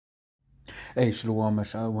Hey, Shalom,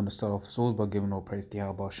 I want to start off as always by giving all praise to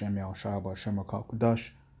Yahweh Shem, Yahweh Shai, Shem, Kudash,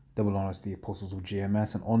 double honors to the apostles of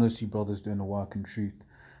GMS, and honors to you brothers doing the work in truth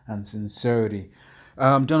and sincerity.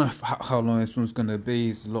 Don't know how long this one's going to be.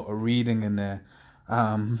 There's a lot of reading in there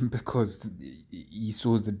because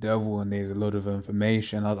Esau's the devil and there's a lot of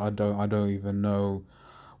information. I don't even know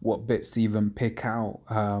what bits to even pick out.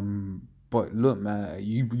 But look, man,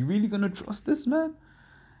 you really going to trust this, man?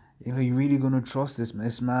 You really gonna trust this man?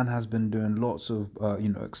 This man has been doing lots of,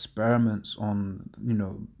 experiments on,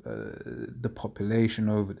 the population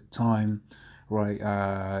over the time, right?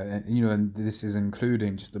 And this is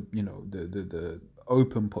including just the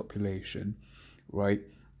open population, right?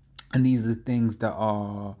 And these are the things that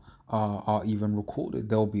are even recorded.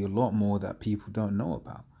 There'll be a lot more that people don't know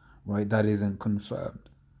about, right? That isn't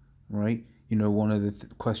confirmed, right? One of the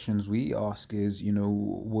questions we ask is,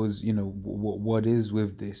 what is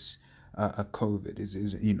with this a COVID? Is it,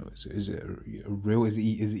 is it real? Is it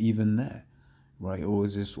even there, right? Or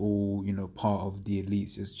is this all, part of the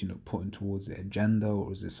elites just, putting towards the agenda,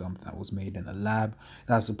 or is this something that was made in a lab?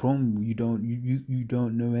 That's the problem. You don't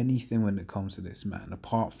know anything when it comes to this man,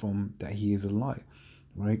 apart from that he is alive,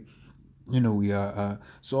 right? We are.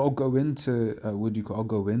 So I'll go into I'll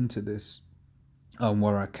go into this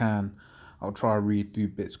where I can. I'll try to read through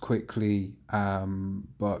bits quickly,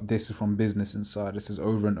 but this is from Business Insider. It says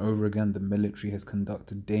over and over again, the military has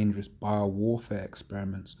conducted dangerous biowarfare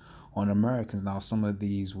experiments on Americans. Now, some of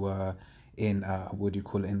these were in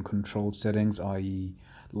in controlled settings, i.e.,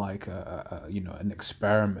 like an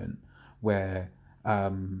experiment where,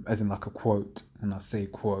 as in like a quote, and I say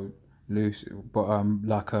quote loose, but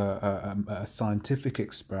like a scientific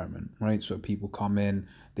experiment, right? So people come in,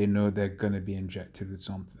 they know they're gonna be injected with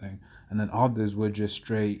something, and then others were just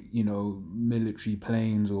straight, military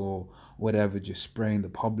planes or whatever, just spraying the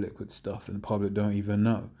public with stuff, and the public don't even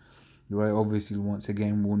know, right? Obviously, once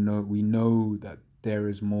again, we know that there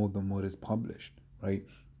is more than what is published, right?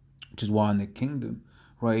 Which is why in the kingdom,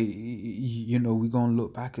 right, we're gonna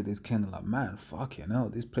look back at this kind of like, man, fuck it, no,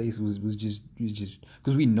 this place was just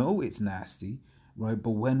because we know it's nasty, right?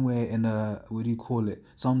 But when we're in a, what do you call it?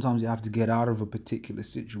 Sometimes you have to get out of a particular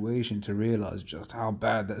situation to realize just how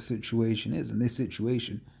bad that situation is, and this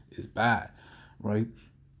situation is bad, right?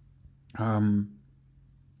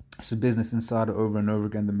 So Business Insider, over and over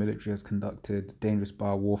again, the military has conducted dangerous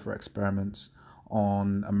biowarfare experiments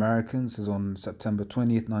on Americans. This is on September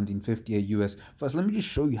 20th, 1958, US. First, let me just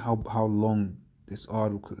show you how long this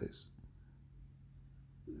article is,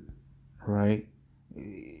 right?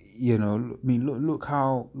 Look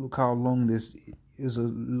how long this is. A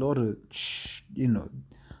lot of,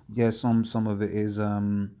 yeah, some of it is,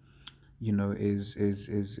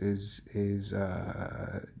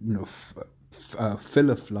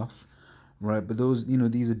 filler fluff, right? But those,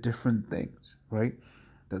 these are different things, right?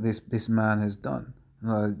 That this man has done.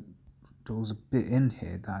 There was a bit in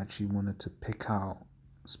here that I actually wanted to pick out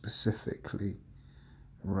specifically,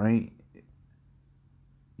 right?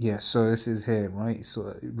 Yeah, so this is here, right?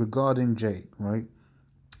 So regarding Jake, right?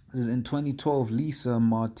 This is in 2012, Lisa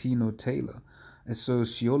Martino Taylor, a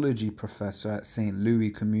sociology professor at St.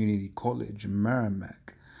 Louis Community College,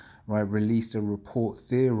 Merrimack, right, released a report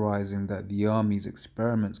theorizing that the Army's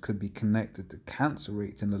experiments could be connected to cancer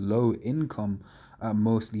rates in a low-income,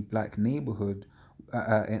 mostly black neighborhood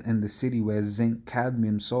in the city where zinc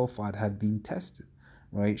cadmium sulfide had been tested,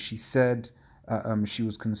 right? She said she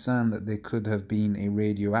was concerned that there could have been a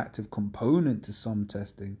radioactive component to some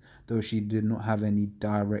testing, though she did not have any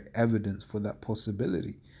direct evidence for that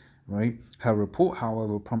possibility, right? Her report,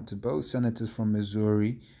 however, prompted both senators from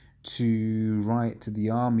Missouri to write to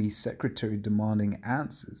the Army Secretary demanding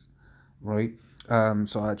answers, right?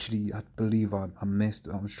 So I believe I missed.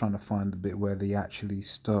 I was trying to find the bit where they actually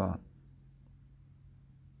start.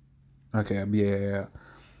 Okay, yeah.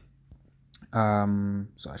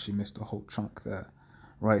 So I actually missed a whole chunk there.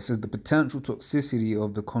 Right, it says the potential toxicity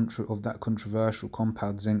of that controversial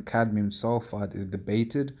compound zinc cadmium sulfide is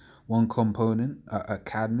debated. One component,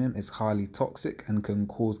 cadmium, is highly toxic and can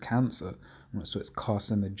cause cancer, right, so it's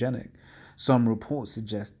carcinogenic. Some reports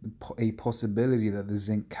suggest a possibility that the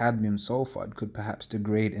zinc cadmium sulfide could perhaps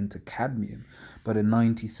degrade into cadmium, but a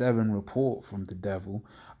 97 report from the devil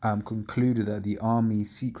concluded that the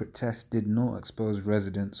Army's secret test did not expose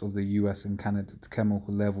residents of the US and Canada to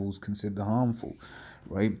chemical levels considered harmful,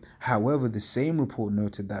 right? However, the same report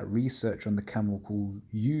noted that research on the chemical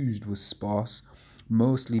used was sparse,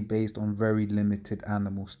 mostly based on very limited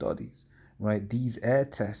animal studies, right? These air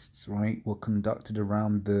tests, right, were conducted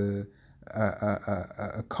around the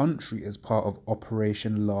a country as part of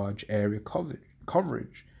Operation Large Area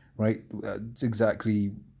Coverage, right? It's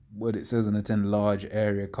exactly what it says on the 10 large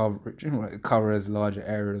area coverage, right? Cover as large an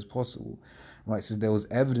area as possible, right? It says there was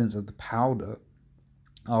evidence that the powder,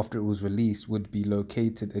 after it was released, would be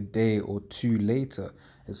located a day or two later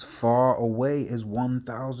as far away as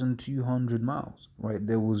 1,200 miles, right?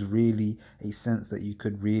 There was really a sense that you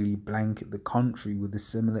could really blanket the country with a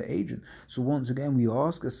similar agent. So once again, we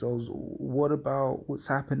ask ourselves, what about what's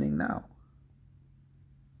happening now?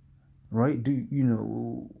 Right? Do you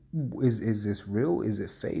know, is this real? Is it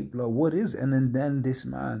fake? Like, what is it? And then this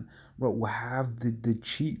man, right, will have the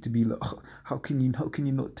cheek to be like, oh, how can you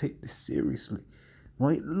not take this seriously?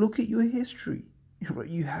 Right? Look at your history. Right?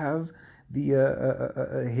 You have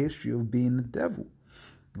the history of being the devil.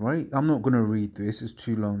 Right? I'm not gonna read through this. It's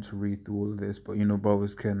too long to read through all of this, but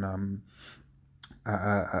brothers can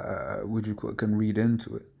would you call it, can read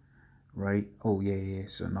into it, right? Oh yeah.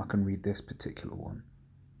 So I can read this particular one.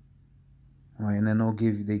 Right, and then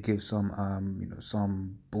they give some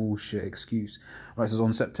some bullshit excuse. Right, so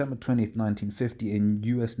on September 20th, 1950, a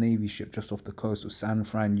US Navy ship just off the coast of San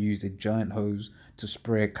Fran used a giant hose to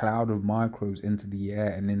spray a cloud of microbes into the air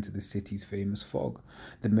and into the city's famous fog.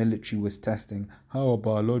 The military was testing how a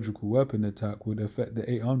biological weapon attack would affect the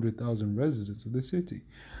 800,000 residents of the city.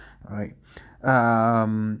 Right,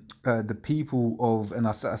 the people of, and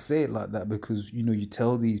I say it like that because you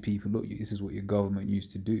tell these people, look, this is what your government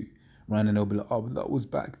used to do. Right, and they'll be like, oh, but that was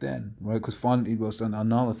back then, right? Because finally, it was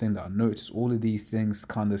another thing that I noticed, all of these things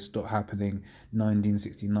kind of stopped happening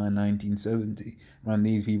 1969, 1970. Right, and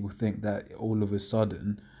these people think that all of a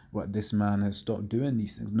sudden, right, this man has stopped doing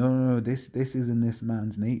these things. No, this isn't this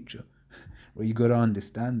man's nature. Right, you got to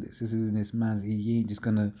understand this. This isn't this man's, he ain't just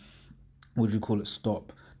gonna, what do you call it,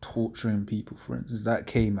 stop torturing people, for instance. That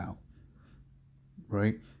came out,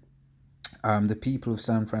 right? The people of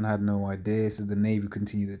San Fran had no idea, so the Navy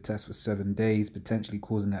continued the test for 7 days, potentially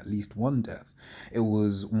causing at least one death. It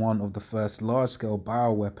was one of the first large-scale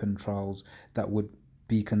bioweapon trials that would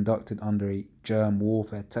be conducted under a germ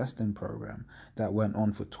warfare testing program that went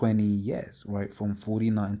on for 20 years, right, from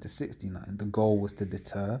 49 to 69. The goal was to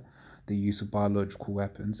deter the use of biological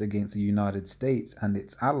weapons against the United States and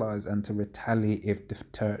its allies and to retaliate if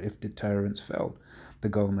deterrence failed, the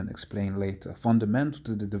government explained later. Fundamental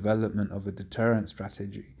to the development of a deterrent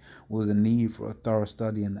strategy was the need for a thorough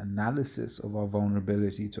study and analysis of our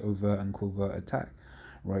vulnerability to overt and covert attack.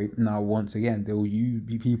 Right now, once again, there will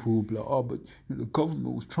be people who be like, oh, but the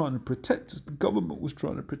government was trying to protect us. The government was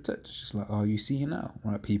trying to protect us. Just like, oh, you see now,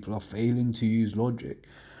 right? People are failing to use logic,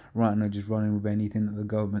 right? And they're just running with anything that the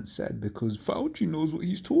government said because Fauci knows what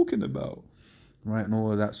he's talking about, right? And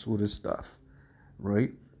all of that sort of stuff,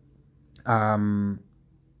 right?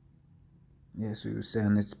 Yeah, so he was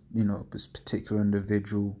saying this, this particular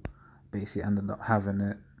individual basically ended up having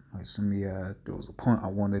it. Like there was a point I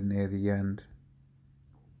wanted near the end.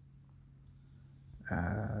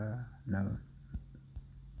 No,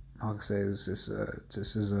 like I say, this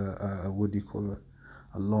is a what do you call it?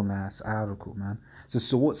 A long ass article, man.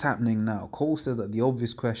 So what's happening now? Cole says that the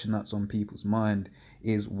obvious question that's on people's mind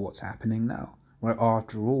is what's happening now. Right,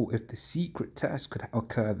 after all, if the secret test could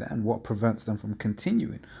occur then, what prevents them from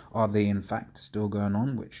continuing? Are they in fact still going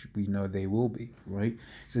on, which we know they will be, right?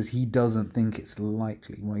 He says he doesn't think it's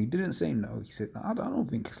likely. Well, he didn't say no. He said, no, I don't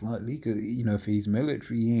think it's likely because, if he's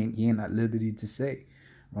military, he ain't at liberty to say.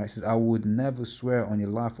 Right, he says, I would never swear on your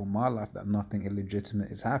life or my life that nothing illegitimate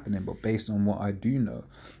is happening, but based on what I do know,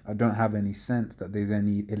 I don't have any sense that there's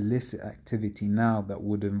any illicit activity now that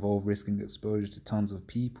would involve risking exposure to tons of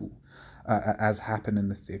people, as happened in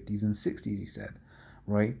the 50s and 60s, he said,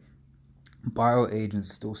 right? Bioagents are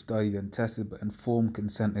still studied and tested, but informed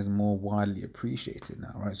consent is more widely appreciated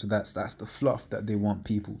now, right? So that's the fluff that they want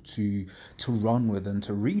people to run with and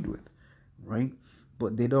to read with, right?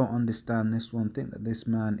 But they don't understand this one thing, that this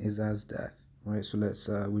man is as death, right? So let's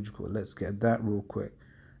let's get that real quick.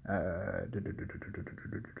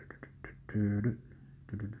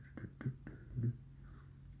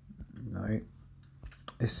 Right.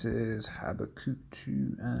 This is Habakkuk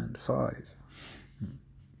 2 and 5.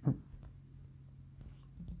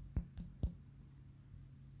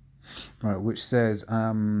 Right, which says,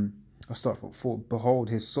 I'll start from 4. Behold,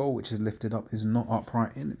 his soul which is lifted up is not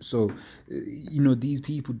upright in him. So, these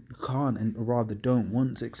people can't and rather don't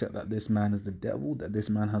want to accept that this man is the devil, that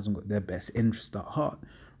this man hasn't got their best interest at heart,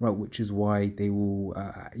 right? Which is why they will,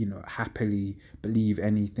 happily believe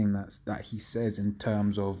anything that he says in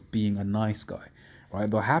terms of being a nice guy. Right,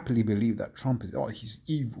 they'll happily believe that Trump is, he's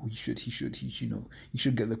evil. He should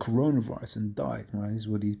get the coronavirus and die. Right, this is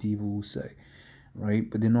what these people will say. right?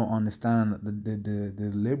 But they're not understanding that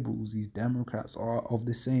the liberals, these Democrats, are of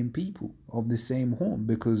the same people, of the same horn,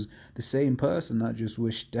 because the same person that just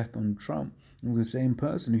wished death on Trump was the same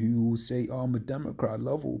person who will say, oh, I'm a Democrat, I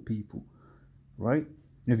love all people, right?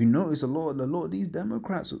 If you notice, a lot of these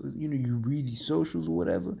Democrats, you read these socials or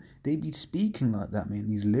whatever, they be speaking like that, man.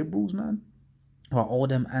 These liberals, man, or all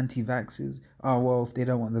them anti-vaxxers. Oh, well, if they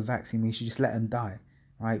don't want the vaccine, we should just let them die,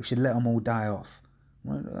 right? We should let them all die off,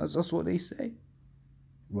 right? That's what they say,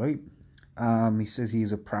 right? He says he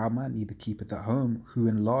is a proud man, neither keepeth at home, who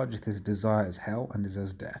enlargeth his desires hell and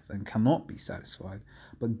desires death, and cannot be satisfied,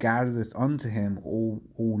 but gathereth unto him all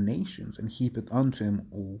nations, and heapeth unto him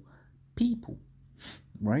all people,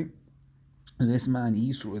 right? And this man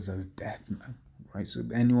Esau is as death, man, right? So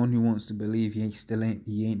anyone who wants to believe he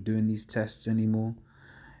ain't doing these tests anymore,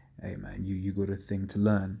 hey man, you got a thing to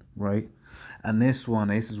learn, right? And this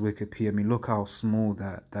is Wikipedia. I mean, look how small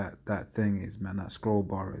that thing is, man. That scroll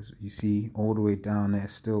bar is. You see, all the way down there,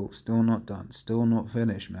 still not done, still not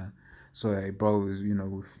finished, man. So hey, bros,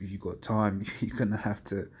 if you got time, you're gonna have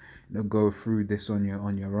to, go through this on your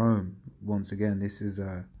own. Once again, this is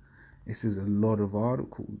a lot of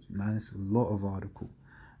articles, man. It's a lot of article,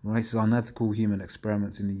 right? So unethical human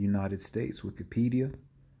experiments in the United States, Wikipedia,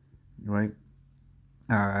 right?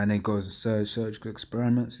 And it goes to surgical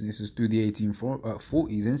experiments, and this is through the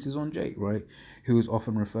 1840s, and this is on Jake, right, who is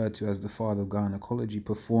often referred to as the father of gynecology,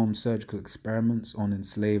 performed surgical experiments on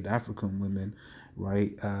enslaved African women,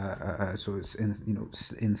 right, so it's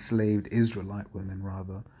enslaved Israelite women,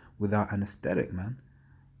 rather, without anesthetic, man,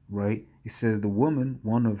 right. It says the women,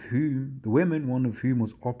 one of whom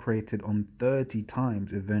was operated on 30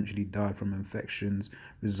 times, eventually died from infections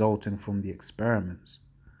resulting from the experiments.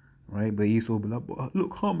 Right, but Esau will be like, but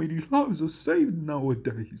look how many lives are saved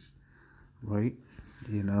nowadays, right?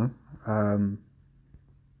 It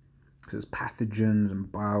says pathogens and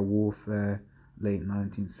biowarfare, late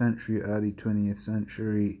 19th century, early 20th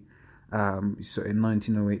century. So in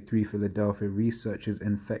 1908, Philadelphia researchers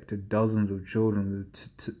infected dozens of children with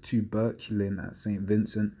tuberculin at St.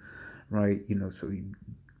 Vincent, right? So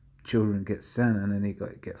children get sent and then they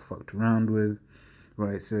get fucked around with.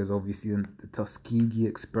 Right, it says obviously the Tuskegee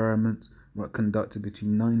experiments were conducted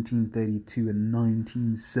between 1932 and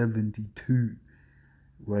 1972,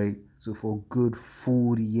 right? So for a good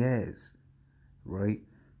 40 years, right,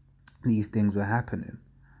 these things were happening.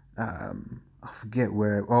 I forget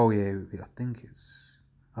where. Oh yeah,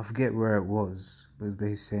 I forget where it was, but it's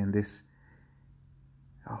basically saying this.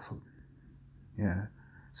 Yeah.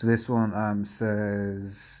 So this one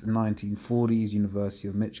says 1940s, University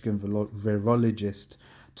of Michigan virologist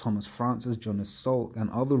Thomas Francis, Jonas Salk, and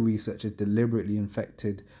other researchers deliberately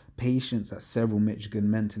infected patients at several Michigan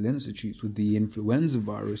mental institutes with the influenza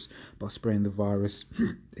virus by spraying the virus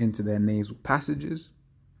into their nasal passages,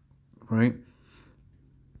 right?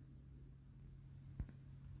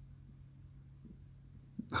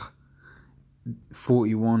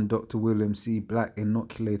 '41, Dr. William C. Black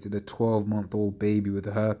inoculated a 12-month-old baby with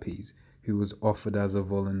herpes who was offered as a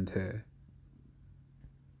volunteer.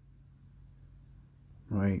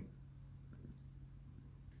 Right.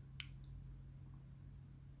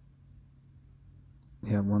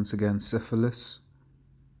 Yeah, once again, syphilis.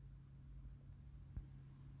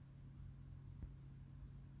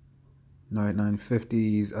 Right,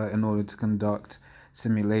 1950s, in order to conduct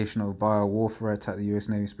simulation of biowarfare attack, the U.S.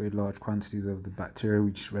 Navy sprayed large quantities of the bacteria.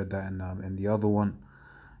 We just read that in the other one,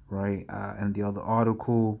 right? And the other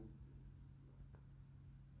article.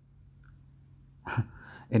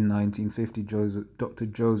 In 1950, Dr.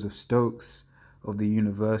 Joseph Stokes of the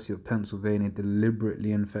University of Pennsylvania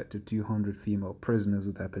deliberately infected 200 female prisoners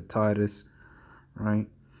with hepatitis, right?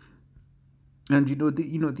 And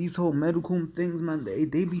these whole medical things, man, they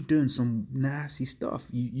be doing some nasty stuff.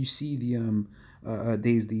 You see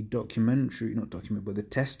there's the documentary, not document, but the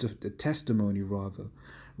testimony rather,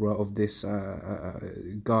 right, of this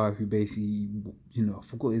guy who basically, I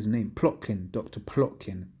forgot his name, Plotkin, Dr.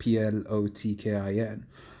 Plotkin, Plotkin,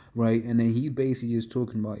 right, and then he basically is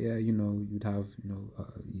talking about, you'd have,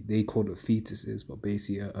 they call it fetuses, but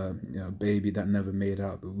basically a baby that never made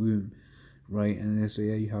out of the womb. Right, and they say,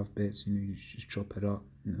 yeah, you have bits, you just chop it up,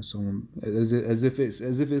 someone as if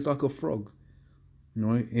it's like a frog,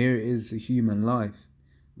 right? Here it is, a human life,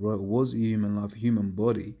 right? It was a human life, a human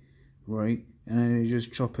body, right? And then they're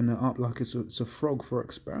just chopping it up like it's a frog for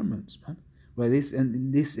experiments, man. Right,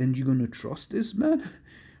 and you're gonna trust this, man,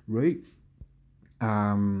 right?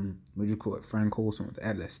 What do you call it? Frank Olson with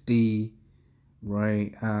LSD,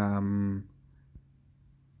 right?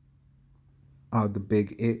 The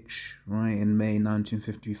Big Itch, right? In May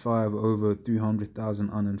 1955, over 300,000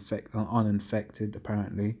 uninfected,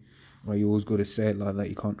 apparently. Right, you always got to say it like that.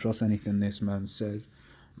 You can't trust anything this man says,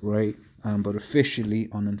 right? But officially,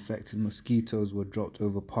 uninfected mosquitoes were dropped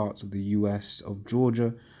over parts of the U.S. of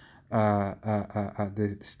Georgia,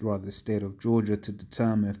 the state of Georgia, to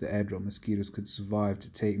determine if the airdrop mosquitoes could survive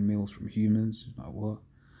to take meals from humans. Like what?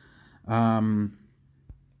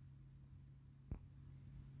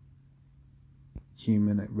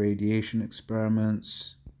 Human radiation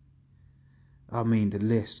experiments. I mean, the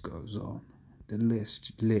list goes on. The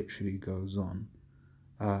list literally goes on.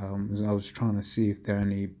 I was trying to see if there are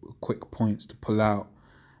any quick points to pull out.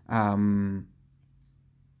 You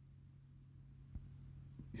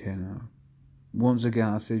know, once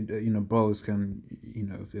again, I said, bros can,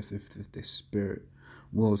 if this spirit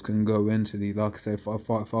wills can go into these. Like I said, if I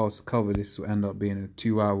was to cover this, will end up being a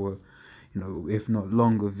 2-hour, if not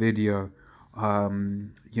longer video.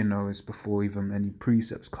 It's before even any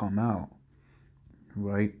precepts come out,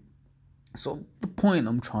 right? So the point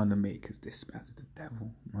I'm trying to make is this man's the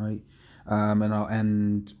devil, right? And I'll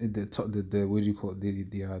end the what do you call it,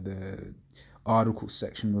 the article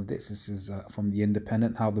section of this. This is from The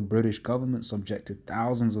Independent, how the British government subjected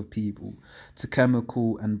thousands of people to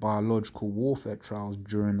chemical and biological warfare trials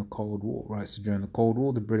during the Cold War, right? So during the Cold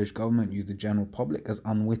War, the British government used the general public as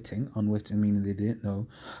unwitting meaning they didn't know,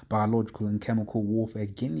 biological and chemical warfare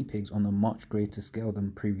guinea pigs on a much greater scale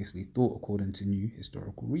than previously thought, according to new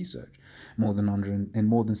historical research. In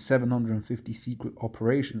more than 750 secret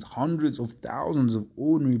operations, hundreds of thousands of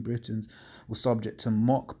ordinary Britons were subject to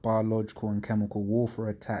mock biological and chemical warfare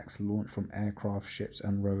attacks launched from aircraft, ships,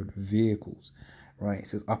 and road vehicles. Right, it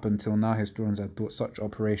says up until now, historians had thought such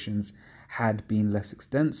operations had been less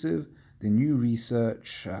extensive. The new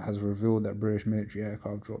research has revealed that British military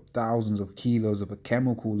aircraft dropped thousands of kilos of a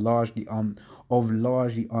chemical largely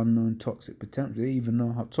unknown toxic potential. They didn't even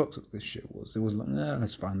know how toxic this shit was. It was like,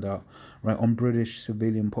 let's find out. Right, on British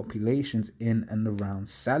civilian populations in and around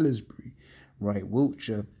Salisbury, right,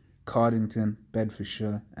 Wiltshire, Cardington,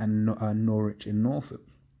 Bedfordshire, and Norwich in Norfolk,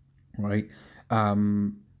 right?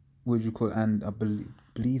 What do you call it? And I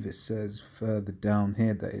believe it says further down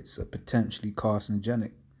here that it's potentially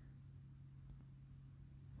carcinogenic.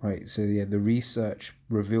 Right, so yeah, the research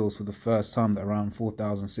reveals for the first time that around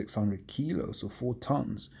 4,600 kilos, so 4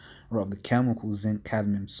 tons, of the chemical zinc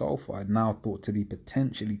cadmium sulfide, now thought to be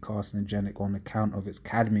potentially carcinogenic on account of its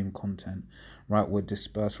cadmium content, right, were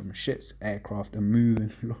dispersed from ships, aircraft, and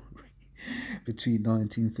moving lorry between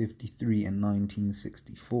 1953 and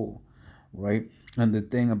 1964, right? And the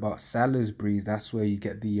thing about Salisbury is that's where you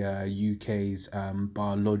get the UK's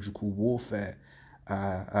biological warfare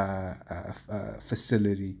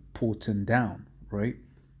facility, Porton Down, right?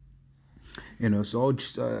 So I'll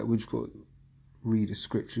just read the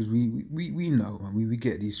scriptures. We know, and we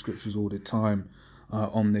get these scriptures all the time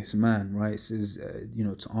on this man, right? It says,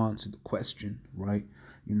 to answer the question, right?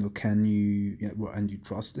 Can you, and you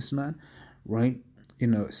trust this man, right?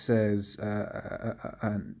 It says,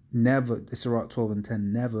 never, Sirach 12:10,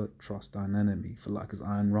 never trust thine enemy, for like as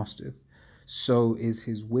iron rusteth, so is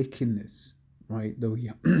his wickedness, right? Though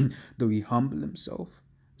he humble himself.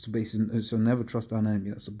 So never trust thine enemy.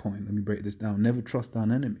 That's the point. Let me break this down. Never trust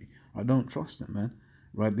thine enemy. I don't trust him, man,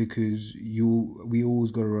 right? Because we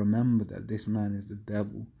always got to remember that this man is the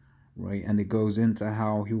devil, right? And it goes into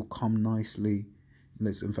how he'll come nicely.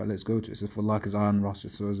 Let's go to it. So for like as iron rust,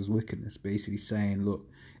 so is his wickedness. Basically saying, look,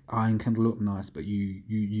 iron can look nice, but you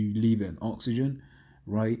leave it in oxygen,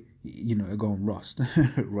 right? It go and rust,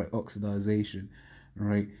 right? Oxidization,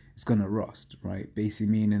 right? It's gonna rust, right? Basically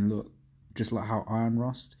meaning, look, just like how iron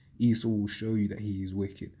rust, Esau will show you that he is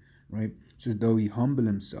wicked, right? It says, though he humble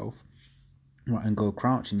himself, right, and go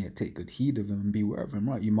crouching, yet take good heed of him and beware of him,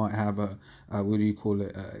 right? You might have a what do you call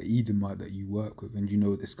it, Edomite that you work with, and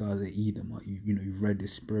this guy's an Edomite. You've read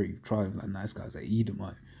this spirit, you've tried him, like, nah, this guy's an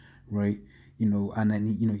Edomite, right? And then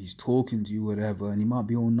he's talking to you, whatever, and he might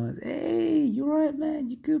be all nice. Hey, you right, man?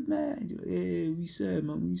 You good, man? You're like, hey, we said,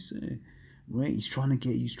 man, we said, right? He's trying to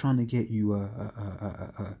get you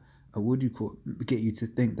what do you call it? Get you to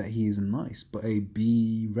think that he is nice, but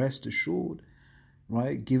be rest assured,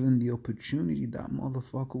 right? Given the opportunity, that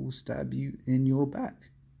motherfucker will stab you in your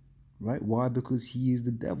back, right? Why? Because he is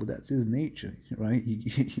the devil. That's his nature, right?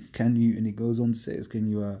 Can you? And it goes on to say, can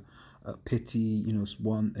you pity,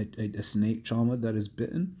 a snake charmer that is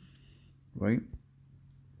bitten, right?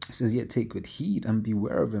 It says, yet take good heed and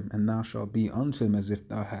beware of him, and thou shalt be unto him as if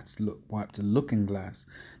thou hadst wiped a looking glass.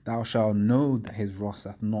 Thou shalt know that his wrath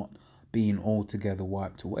hath not been altogether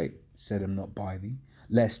wiped away. Set him not by thee,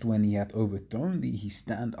 lest when he hath overthrown thee, he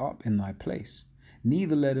stand up in thy place.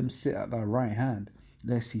 Neither let him sit at thy right hand,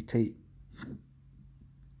 lest he take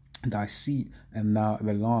thy seat, and thou at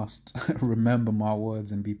the last remember my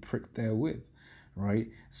words and be pricked therewith. Right?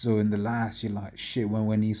 So in the last, you're like, shit,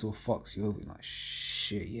 when Esau fucks you over, you're like,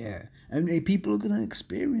 shit, yeah. And people are gonna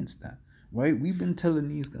experience that. Right? We've been telling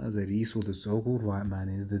these guys that Esau, the so-called white man,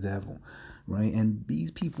 is the devil. Right? And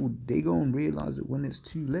these people, they go and realize it when it's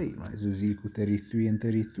too late. Right? It's Ezekiel 33 and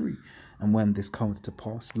 33. And when this cometh to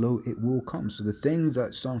pass, lo, it will come. So the things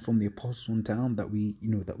that start from the apostles on down that we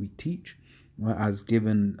teach, right, as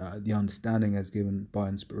given the understanding as given by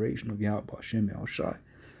inspiration of Yahweh Hashem Yahushai,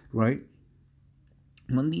 right?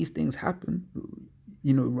 When these things happen,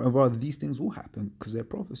 rather these things will happen because they're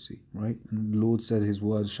prophecy, right? And the Lord said his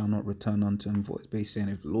words shall not return unto him void. Basically saying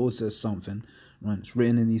if the Lord says something, right, it's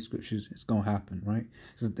written in these scriptures, it's going to happen, right?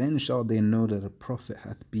 It says, then shall they know that a prophet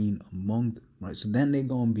hath been among them, right? So then they're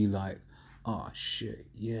going to be like, oh, shit,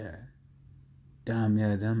 yeah. Damn,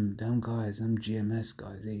 yeah, them guys, them GMS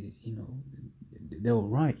guys, they were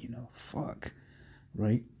right, fuck,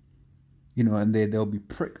 right? And they'll be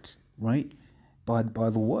pricked, right? By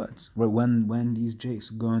the words, right? When these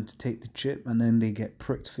jakes are going to take the chip and then they get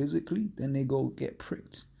pricked physically, then they go get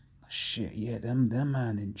pricked. Shit, yeah, them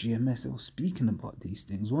man in GMS, they were speaking about these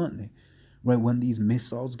things, weren't they? Right, when these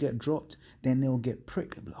missiles get dropped, then they'll get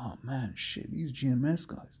pricked. They'll be like, oh man, shit, these GMS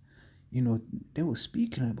guys, they were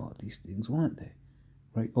speaking about these things, weren't they?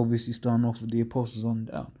 Right, obviously starting off with the apostles on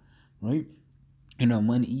down, right?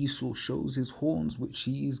 When Esau shows his horns, which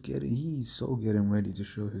he's so getting ready to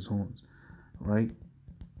show his horns, right?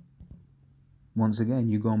 Once again,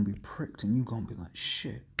 you're going to be pricked and you're going to be like,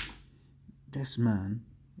 shit, this man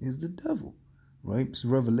is the devil, right? So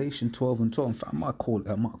Revelation 12 and 12, in fact, I might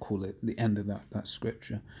call it the end of that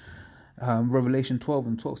scripture. Revelation 12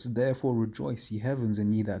 and 12 says, therefore rejoice, ye heavens,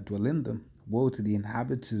 and ye that dwell in them. Woe to the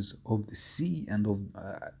inhabitants of the sea and of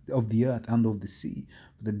the earth and of the sea,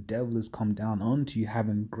 for the devil is come down unto you,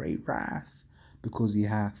 having great wrath, because he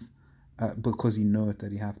knoweth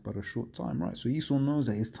that he hath but a short time. Right. So Esau knows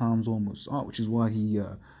that his time's almost up, which is why he's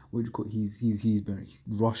been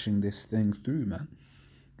rushing this thing through, man.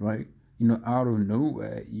 Right. Out of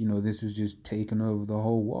nowhere, this is just taking over the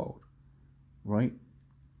whole world. Right.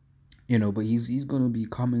 But he's going to be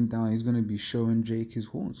coming down. He's going to be showing Jake his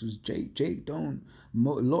horns. Because a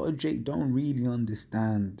lot of Jake don't really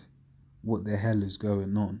understand what the hell is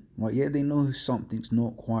going on. Right? Yeah, they know something's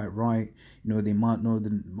not quite right. They might know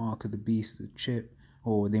the mark of the beast, the chip.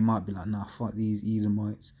 Or they might be like, nah, fuck these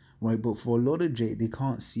Edomites. Right? But for a lot of Jake, they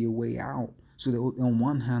can't see a way out. So on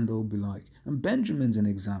one hand, they'll be like, and Benjamin's an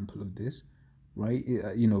example of this. Right?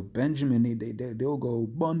 Benjamin, they'll go,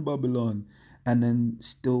 Bun Babylon, and then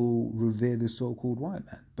still revere the so-called white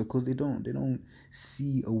man because they don't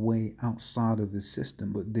see a way outside of the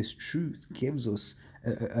system. But this truth gives us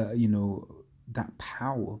that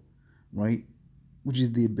power, right, which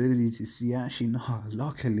is the ability to see actually, nah,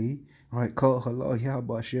 luckily, right,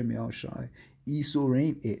 Esau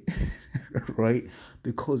ain't it. Right?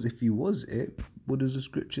 Because if he was it, what does the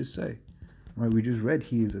scripture say? Right, we just read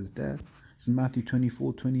he is as death. It's in Matthew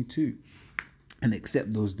 24:22. And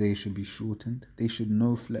except those days should be shortened, they should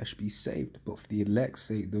no flesh be saved. But for the elect's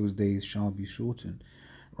sake, those days shall be shortened.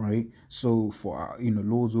 Right? So for our,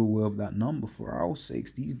 Lord's all aware of that number. For our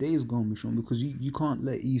sakes, these days are going to be shortened because you can't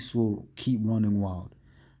let Esau keep running wild.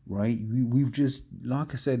 Right? We've just,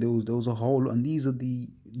 like I said, there was a whole lot, and these are the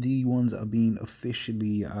ones that are being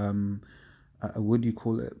officially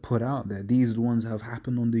put out there. These are the ones that have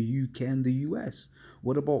happened on the UK and the US.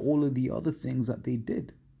 What about all of the other things that they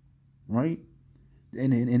did? Right?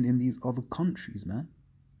 In these other countries, man.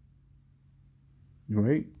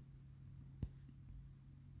 Right?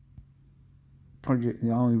 I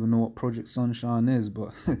don't even know what Project Sunshine is,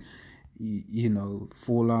 but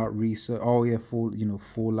fallout research. Oh yeah,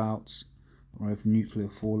 fallouts, right? Nuclear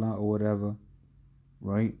fallout or whatever,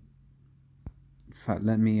 right? In fact,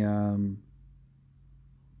 let me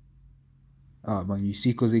but you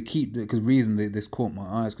see, because this caught my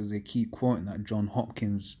eyes because they keep quoting that John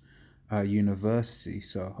Hopkins University.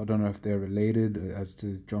 So I don't know if they're related as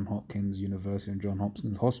to John Hopkins University and John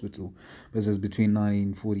Hopkins Hospital. But it says between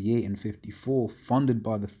 1948 and 54, funded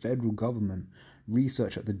by the federal government,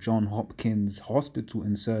 research at the John Hopkins Hospital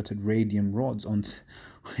inserted radium rods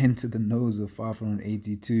into the nose of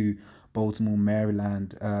 582 Baltimore,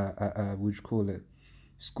 Maryland,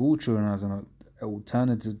 school children as an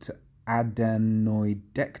alternative to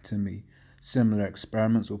adenoidectomy. Similar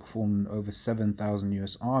experiments were performed in over 7,000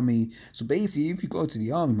 US Army. So basically, if you go to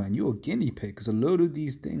the Army, man, you're a guinea pig because a load of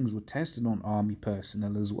these things were tested on Army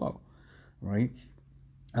personnel as well, right?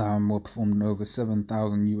 Were performed in over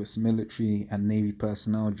 7,000 U.S. military and Navy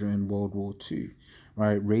personnel during World War II.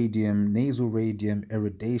 Right, nasal radium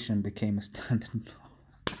irradiation became a standard.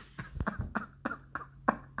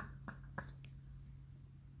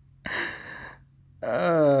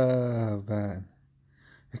 Man,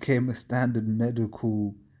 became a standard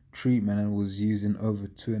medical treatment and was used in over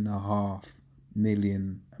 2.5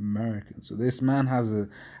 million Americans. So this man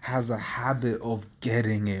has a habit of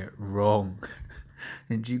getting it wrong.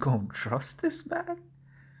 And you gonna trust this man?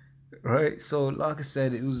 Right. So like I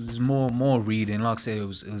said, it was more reading. Like I said, it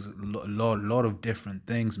was a lot of different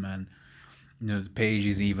things, man. You know, the page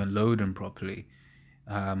is even loading properly.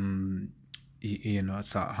 You know,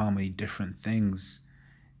 it's like how many different things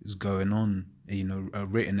is going on, you know,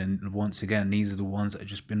 written. And once again, these are the ones that have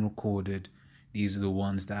just been recorded. These are the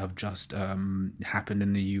ones that have just happened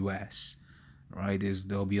in the US, right?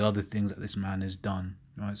 There'll be other things that this man has done,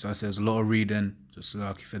 right? So I said there's a lot of reading, just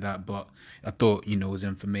lucky for that, but I thought, you know, it was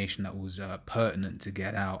information that was pertinent to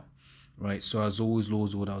get out, right? So as always,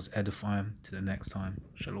 Lord's Lord, I was edifying. To the next time,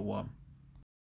 Shalom.